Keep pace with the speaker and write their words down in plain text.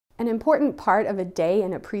An important part of a day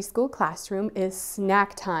in a preschool classroom is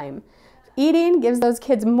snack time. Eating gives those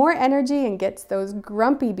kids more energy and gets those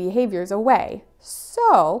grumpy behaviors away.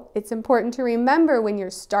 So it's important to remember when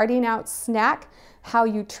you're starting out snack, how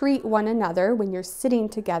you treat one another when you're sitting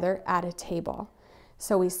together at a table.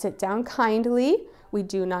 So we sit down kindly. We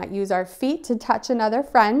do not use our feet to touch another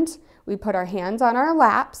friend. We put our hands on our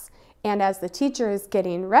laps. And as the teacher is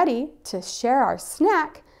getting ready to share our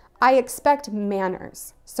snack, I expect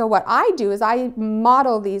manners. So what I do is I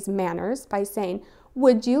model these manners by saying,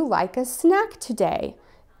 would you like a snack today?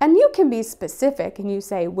 And you can be specific and you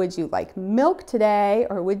say, would you like milk today?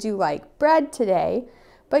 Or would you like bread today?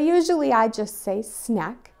 But usually I just say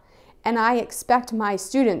snack. And I expect my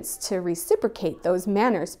students to reciprocate those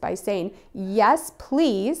manners by saying, yes,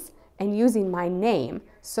 please, and using my name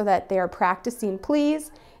so that they are practicing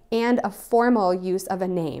please and a formal use of a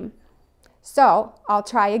name. So I'll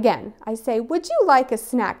try again. I say, would you like a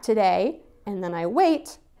snack today? And then I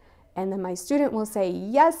wait, and then my student will say,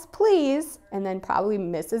 yes, please, and then probably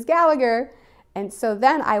Mrs. Gallagher. And so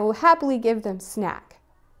then I will happily give them snack.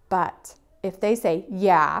 But if they say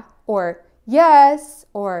yeah, or yes,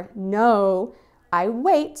 or no, I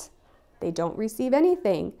wait. They don't receive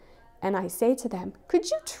anything. And I say to them, could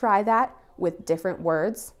you try that with different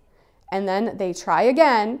words? And then they try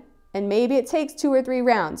again. And maybe it takes 2 or 3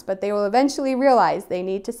 rounds, but they will eventually realize they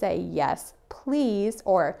need to say yes, please,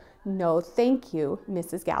 or no, thank you,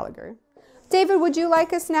 Mrs. Gallagher. David, would you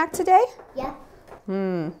like a snack today? Yeah.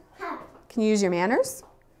 Can you use your manners?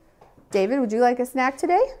 David, would you like a snack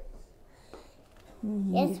today?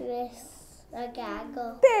 Yes, Miss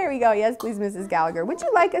Gallagher. There we go. Yes, please, Mrs. Gallagher. Would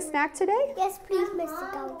you like a snack today? Yes, please,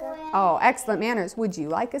 Mrs. Gallagher. Oh, excellent manners. Would you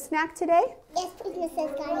like a snack today? Yes, please,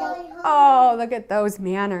 Mrs. Gallagher. Oh, look at those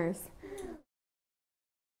manners.